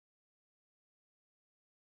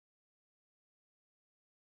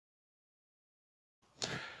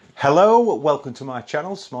Hello, welcome to my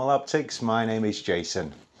channel, Small Optics. My name is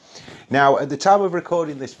Jason. Now, at the time of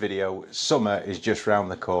recording this video, summer is just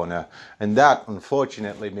round the corner, and that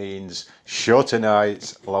unfortunately means shorter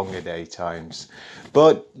nights, longer daytimes.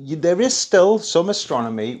 But there is still some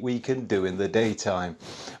astronomy we can do in the daytime,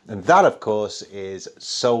 and that of course is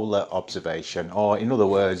solar observation, or in other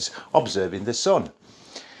words, observing the sun.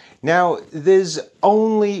 Now, there's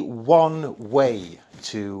only one way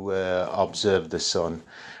to observe the sun,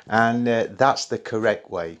 and that's the correct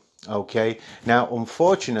way. Okay, now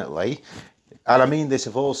unfortunately, and I mean this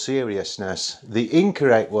of all seriousness, the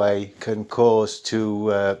incorrect way can cause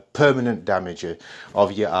permanent damage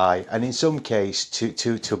of your eye, and in some case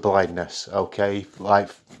to blindness. Okay, like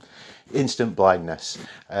instant blindness,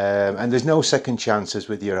 and there's no second chances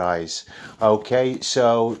with your eyes. Okay,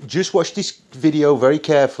 so just watch this video very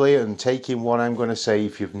carefully and take in what I'm going to say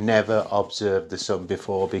if you've never observed the sun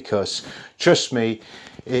before, because trust me,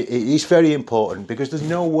 it's very important, because there's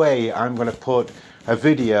no way I'm going to put a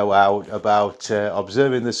video out about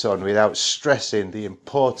observing the sun without stressing the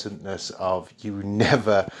importance of you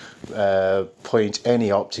never point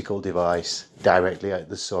any optical device directly at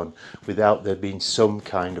the sun without there being some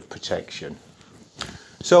kind of protection.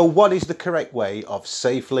 So what is the correct way of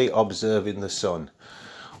safely observing the sun?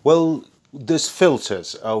 Well, there's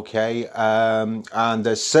filters, okay, and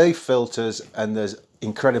there's safe filters and there's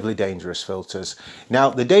incredibly dangerous filters. Now,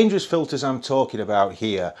 the dangerous filters I'm talking about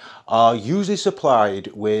here are usually supplied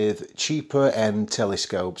with cheaper end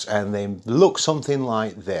telescopes, and they look something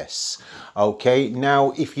like this. Okay,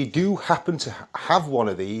 now if you do happen to have one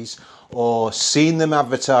of these or seen them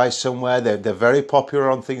advertised somewhere, they're very popular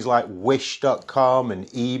on things like wish.com and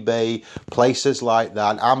eBay, places like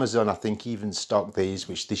that. Amazon, I think, even stock these,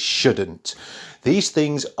 which they shouldn't. These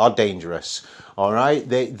things are dangerous. All right,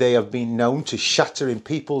 they have been known to shatter in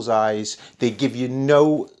people's eyes. They give you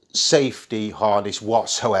no safety harness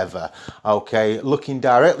whatsoever. Okay, looking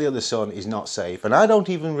directly at the sun is not safe, and I don't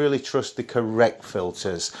even really trust the correct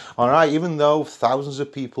filters. All right, even though thousands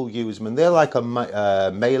of people use them, and they're like a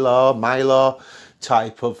mylar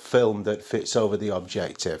type of film that fits over the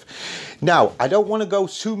objective. Now, I don't want to go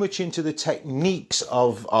too much into the techniques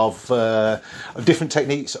of different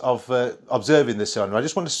techniques of observing the sun. I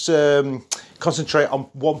just want to concentrate on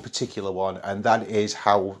one particular one, and that is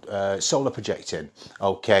how solar projecting.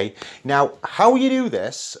 Okay, now how you do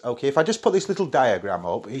this, okay, if I just put this little diagram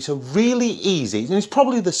up, it's a really easy, and it's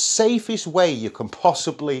probably the safest way you can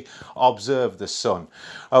possibly observe the sun.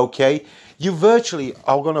 Okay, you virtually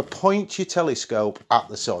are going to point your telescope at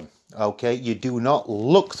the sun. Okay, you do not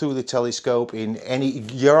look through the telescope in any,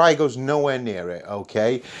 your eye goes nowhere near it.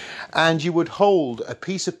 Okay, and you would hold a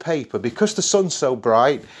piece of paper, because the sun's so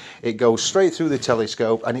bright, it goes straight through the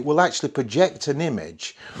telescope and it will actually project an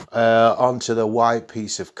image onto the white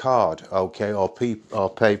piece of card, okay, or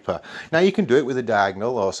paper. Now you can do it with a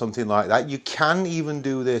diagonal or something like that. You can even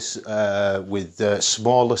do this with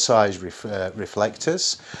smaller size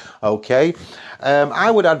reflectors. Okay, I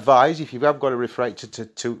would advise, if you have got a refractor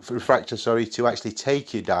to actually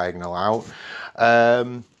take your diagonal out,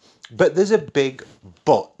 but there's a big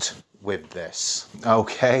but with this,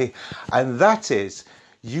 okay, and that is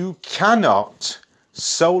you cannot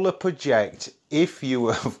solar project if you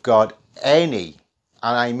have got any,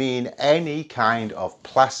 and I mean any kind of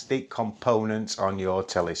plastic components on your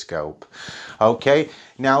telescope. Okay,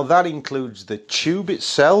 now that includes the tube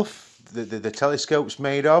itself, the telescope's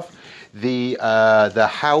made of, the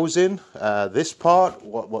housing, this part,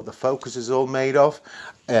 what the focus is all made of,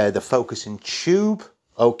 the focusing tube,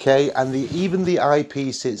 okay, and even the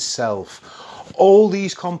eyepiece itself. All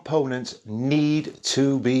these components need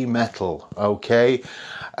to be metal. Okay,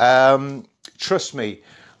 trust me,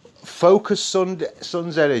 focus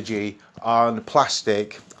sun's energy on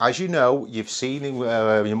plastic. As you know, you've seen,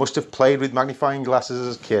 you must have played with magnifying glasses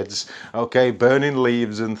as kids, okay, burning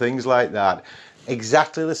leaves and things like that.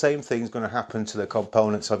 Exactly the same thing's going to happen to the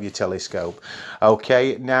components of your telescope.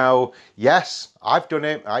 Okay, now, yes, I've done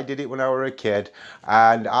it. I did it when I was a kid,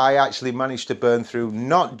 and I actually managed to burn through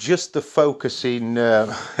not just the focusing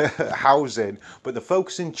housing, but the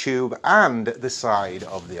focusing tube and the side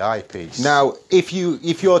of the eyepiece. Now, if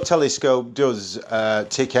your telescope does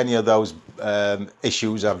tick any of those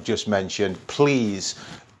issues I've just mentioned, please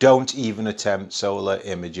don't even attempt solar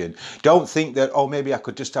imaging. Don't think that, oh, maybe I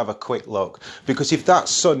could just have a quick look, because if that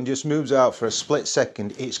sun just moves out for a split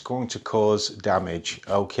second, it's going to cause damage.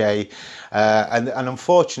 Okay, and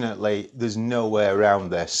unfortunately there's no way around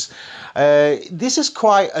this. This is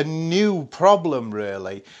quite a new problem,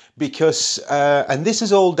 really, because and this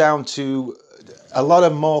is all down to a lot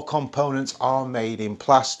of more components are made in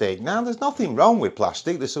plastic. Now, there's nothing wrong with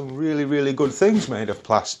plastic. There's some really, really good things made of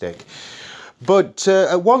plastic. But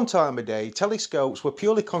at one time of day, telescopes were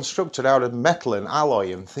purely constructed out of metal and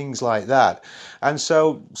alloy and things like that. And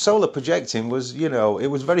so solar projecting was, you know, it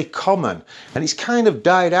was very common. And it's kind of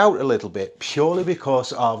died out a little bit purely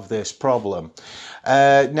because of this problem.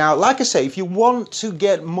 Now, like I say, if you want to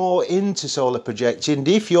get more into solar projecting,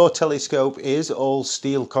 if your telescope is all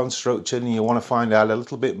steel constructed and you want to find out a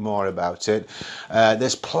little bit more about it,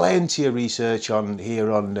 there's plenty of research on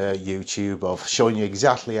here on YouTube of showing you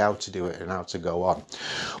exactly how to do it and how to go on.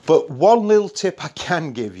 But one little tip I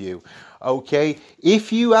can give you, okay,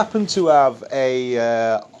 if you happen to have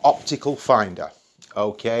a optical finder,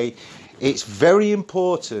 okay, it's very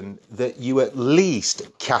important that you at least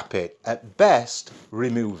cap it, at best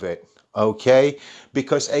remove it, okay,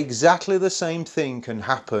 because exactly the same thing can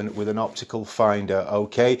happen with an optical finder,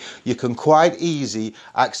 okay. You can quite easy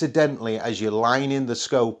accidentally, as you're lining the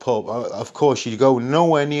scope up, of course you go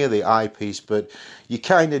nowhere near the eyepiece, but you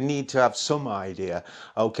kind of need to have some idea,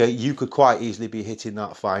 okay. You could quite easily be hitting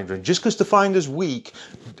that finder, and just because the finder's weak,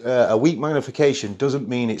 a weak magnification doesn't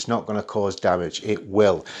mean it's not going to cause damage. It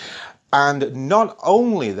will. And not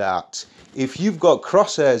only that, if you've got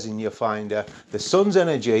crosshairs in your finder, the sun's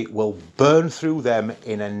energy will burn through them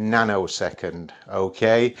in a nanosecond,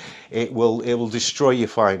 okay? It will destroy your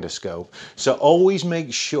finder scope. So always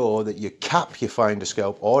make sure that you cap your finder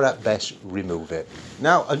scope, or at best remove it.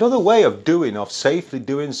 Now, another way of safely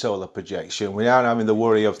doing solar projection without having the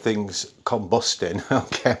worry of things combusting,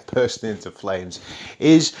 okay, bursting into flames,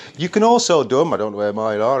 is you can also do them. I don't know where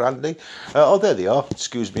mine are, Andy. Oh, there they are.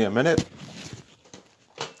 Excuse me a minute.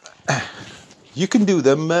 You can do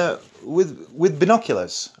them with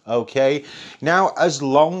binoculars, okay? Now, as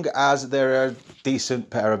long as they're a decent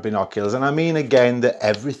pair of binoculars, and I mean again that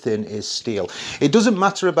everything is steel. It doesn't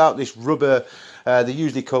matter about this rubber. They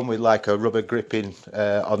usually come with like a rubber gripping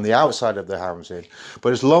on the outside of the housing,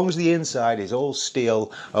 but as long as the inside is all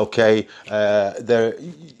steel, okay,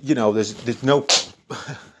 you know, there's no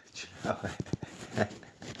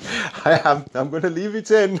I'm going to leave it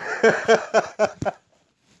in.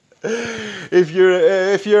 If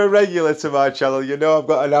you're a regular to my channel, you know I've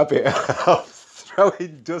got an habit of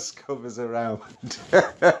throwing dust covers around.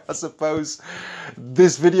 I suppose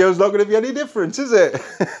this video's not going to be any different, is it?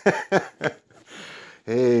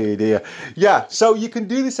 Hey dear. Yeah, so you can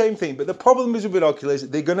do the same thing, but the problem is with binoculars,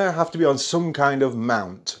 they're going to have to be on some kind of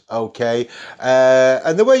mount, okay?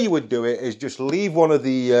 And the way you would do it is just leave one of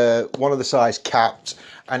the sides capped,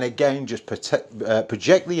 and again just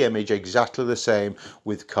project the image exactly the same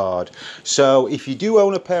with card. So if you do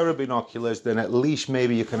own a pair of binoculars, then at least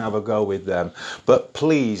maybe you can have a go with them. But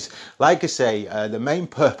please, like I say, the main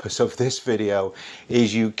purpose of this video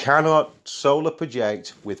is you cannot solar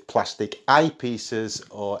project with plastic eyepieces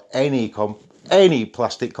or any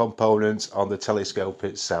plastic components on the telescope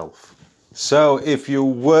itself. So if you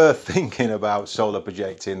were thinking about solar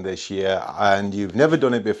projecting this year and you've never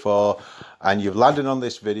done it before and you've landed on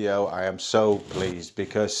this video, I am so pleased,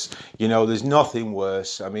 because you know there's nothing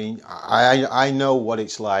worse. I mean, I know what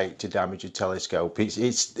it's like to damage a telescope. It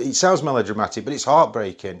sounds melodramatic, but it's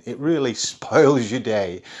heartbreaking. It really spoils your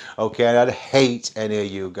day, okay? And I'd hate any of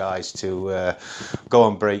you guys to go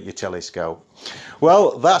and break your telescope.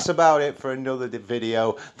 Well, that's about it for another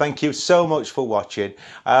video. Thank you so much for watching.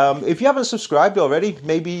 If you haven't subscribed already,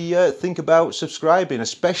 maybe think about subscribing,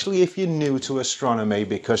 especially if you're new to astronomy,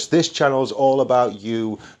 because this channel is all about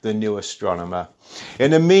you, the new astronomer.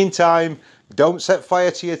 In the meantime, don't set fire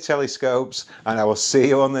to your telescopes, and I will see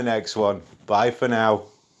you on the next one. Bye for now.